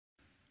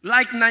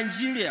Like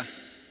Nigeria,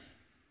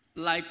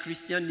 like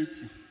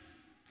Christianity,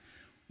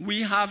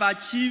 we have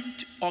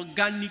achieved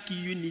organic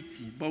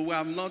unity, but we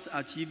have not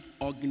achieved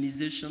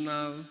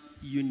organizational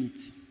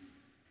unity.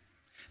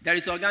 There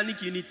is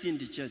organic unity in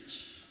the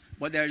church,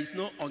 but there is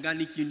no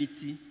organic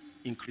unity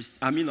in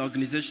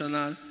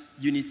organizational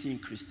unity in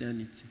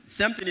Christianity.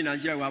 Same thing in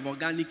Nigeria, we have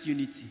organic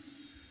unity.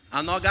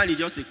 An organ is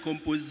just a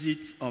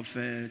composite of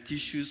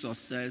tissues or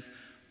cells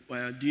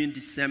doing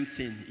the same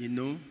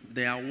thing,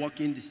 They are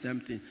working the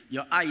same thing.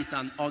 Your eye is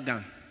an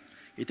organ.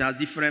 It has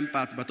different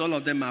parts, but all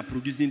of them are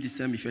producing the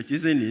same effect,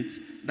 isn't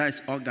it? That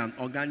is organ,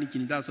 organic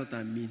unity, that's what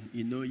I mean.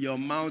 Your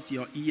mouth,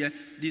 your ear,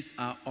 these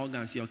are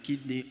organs, your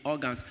kidney,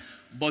 organs.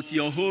 But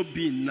your whole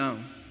being now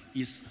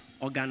is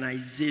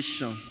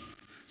organization.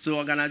 So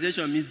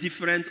organization means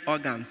different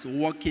organs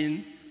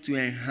working to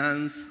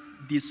enhance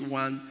this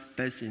one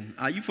person.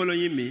 Are you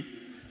following me?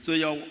 So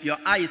your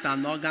eye is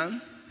an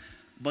organ,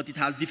 but it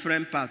has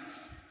different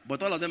parts.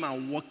 But all of them are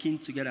working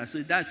together. So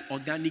that's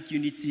organic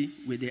unity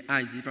with the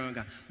eyes, different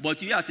organs.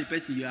 But you as a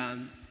person, you are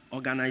an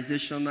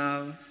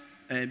organizational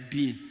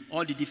being.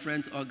 All the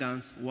different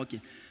organs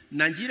working.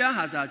 Nigeria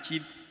has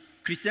achieved,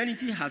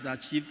 Christianity has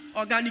achieved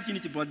organic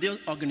unity, but the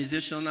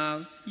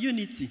organizational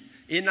unity.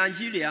 In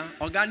Nigeria,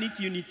 organic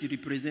unity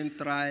represents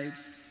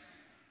tribes,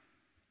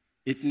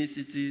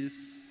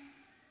 ethnicities,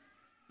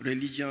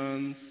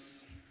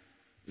 religions,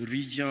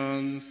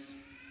 regions,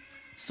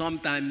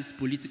 sometimes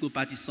political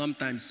parties,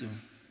 sometimes so.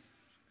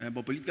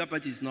 But political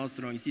party is not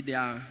strong. You see,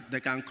 they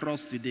can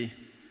cross today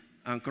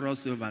and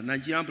cross over.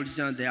 Nigerian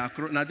politicians, they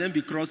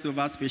be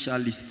crossover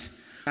specialists.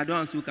 I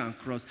don't know who can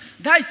cross.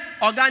 That is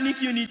organic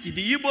unity.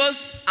 The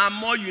Igbos are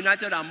more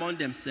united among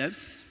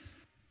themselves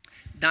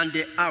than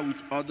they are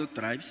with other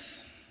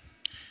tribes.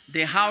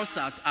 The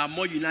Hausas are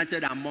more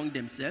united among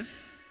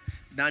themselves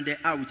than they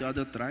are with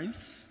other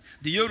tribes.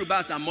 The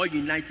Yorubas are more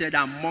united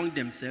among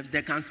themselves.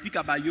 They can speak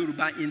about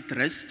Yoruba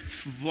interest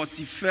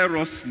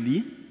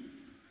vociferously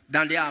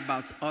than they are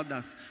about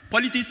others.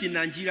 Politics in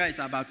Nigeria is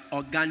about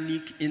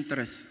organic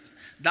interest.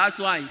 That's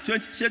why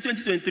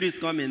 2023 is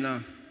coming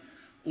now.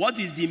 What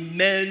is the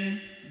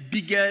main,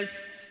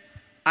 biggest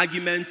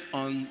argument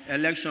on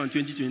election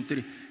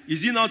 2023?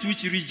 Is it not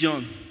which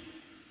region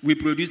will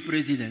produce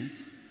president?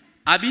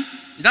 Abi,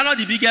 is that not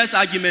the biggest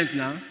argument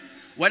now?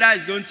 Whether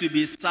it's going to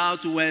be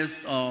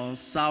southwest or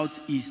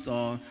southeast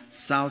or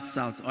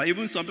south-south, or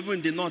even some people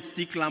in the north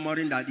still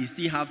clamoring that they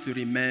still have to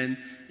remain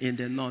in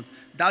the north.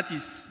 That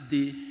is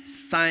the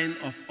sign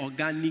of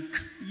organic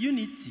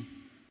unity.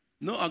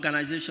 No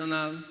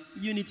organizational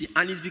unity.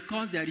 And it's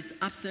because there is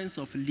absence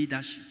of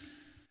leadership.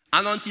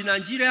 And until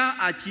Nigeria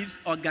achieves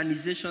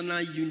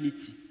organizational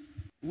unity,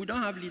 we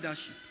don't have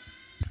leadership.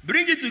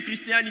 Bring it to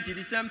Christianity,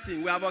 the same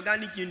thing. We have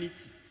organic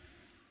unity.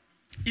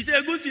 It's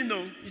a good thing,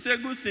 though. It's a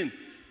good thing.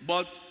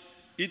 But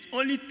it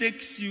only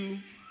takes you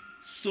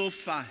so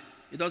far.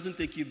 It doesn't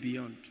take you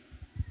beyond.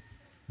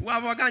 We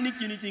have organic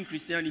unity in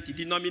Christianity.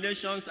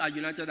 Denominations are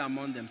united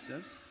among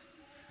themselves.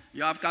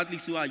 You have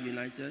Catholics who are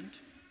united.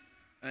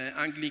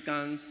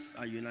 Anglicans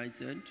are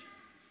united.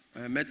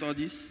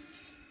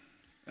 Methodists.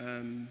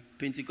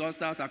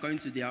 Pentecostals according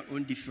to their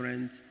own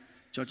different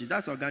churches.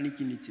 That's organic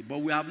unity.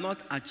 But we have not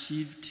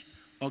achieved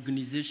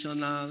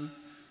organizational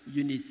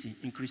unity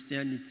in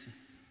Christianity.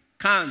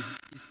 CAN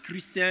is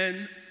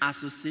Christian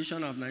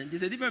Association of Nigeria.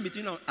 There's a difference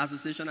between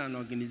association and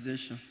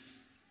organization.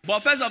 But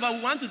first of all,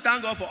 we want to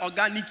thank God for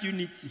organic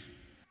unity.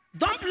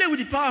 Don't play with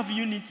the power of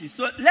unity.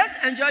 So let's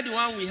enjoy the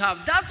one we have.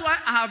 That's why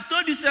I have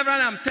told you several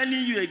times, I'm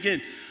telling you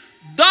again.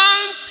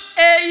 Don't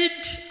aid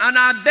and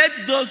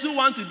abet those who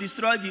want to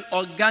destroy the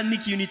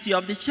organic unity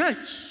of the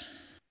church.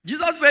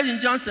 Jesus prayed in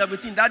John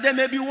 17 that there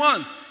may be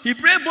one. He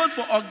prayed both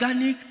for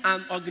organic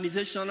and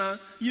organizational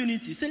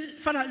unity. He said,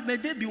 Father, may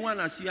there be one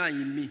as you are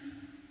in me.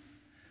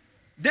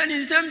 Then in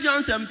the same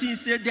John 17, he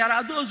said, there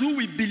are those who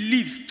will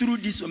believe through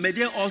this one. May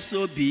they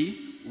also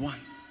be one.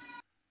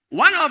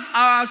 One of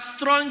our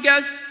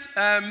strongest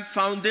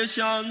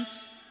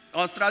foundations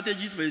or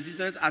strategies for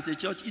existence as a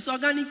church is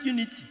organic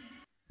unity.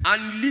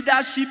 And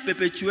leadership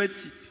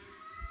perpetuates it.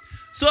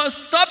 So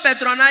stop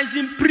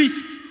patronizing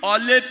priests or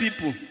lay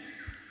people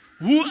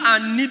who are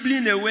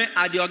nibbling away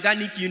at the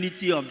organic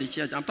unity of the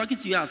church. I'm talking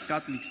to you as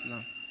Catholics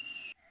now.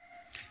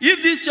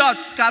 If this church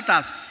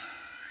scatters,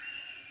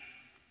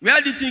 where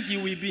do you think it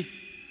will be?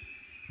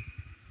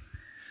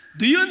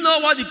 Do you know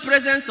what the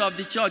presence of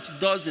the church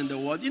does in the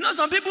world?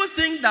 Some people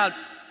think that,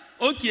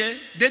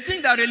 they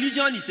think that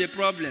religion is a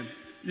problem.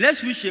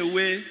 Let's wish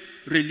away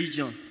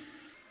religion.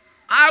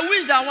 I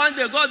wish that one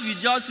day God will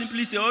just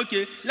simply say,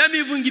 let me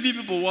even give you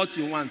people what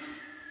you want.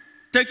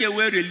 Take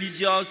away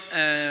religious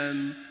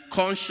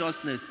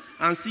consciousness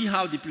and see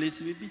how the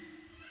place will be.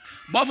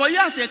 But for you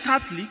as a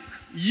Catholic,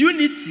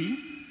 unity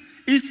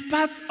is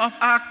part of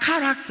our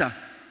character.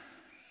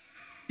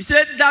 He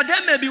said that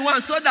there may be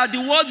one so that the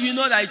world will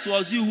know that it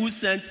was you who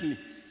sent me.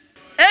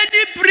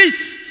 Any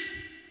priest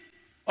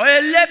or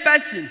a lay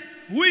person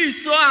who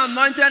is so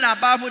anointed and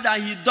powerful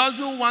that he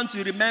doesn't want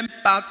to remain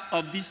part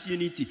of this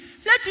unity,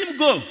 let him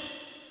go.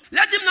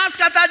 Let him not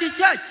scatter the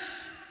church.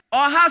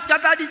 or has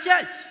scattered the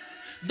church.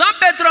 Don't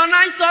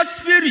patronize such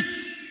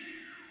spirits.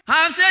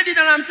 I have said it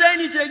and I'm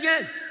saying it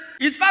again.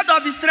 It's part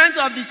of the strength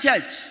of the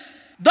church.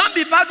 Don't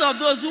be part of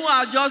those who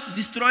are just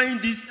destroying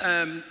this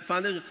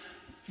foundation.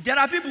 There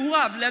are people who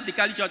have left the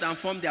Catholic Church and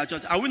formed their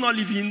church. Are we not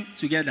living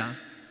together?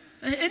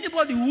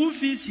 Anybody who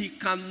feels he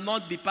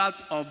cannot be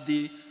part of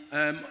the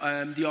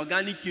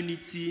organic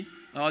unity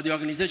or the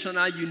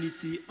organizational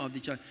unity of the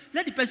church,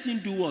 let the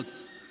person do what?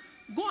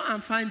 Go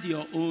and find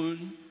your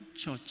own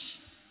church.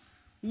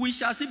 We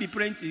shall still be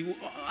praying to you.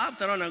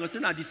 After all, I'm going to say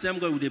that the same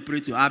God will they pray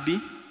to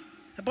Abby.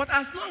 But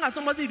as long as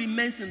somebody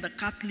remains in the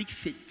Catholic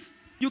faith,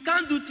 you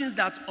can't do things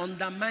that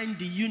undermine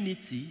the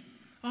unity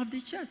of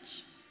the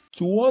church.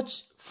 To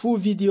watch full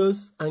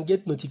videos and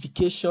get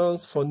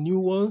notifications for new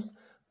ones,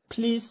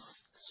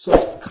 please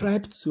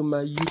subscribe to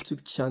my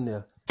YouTube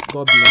channel.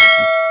 God bless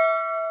you.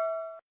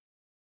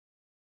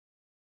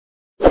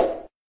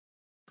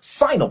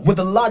 Sign up with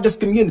the largest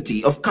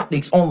community of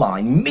Catholics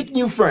online. Meet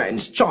new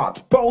friends,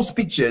 chat, post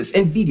pictures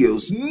and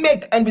videos,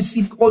 make and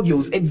receive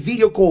audios and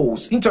video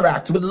calls,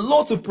 interact with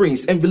lots of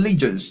priests and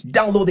religions.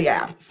 Download the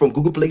app from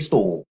Google Play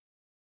Store.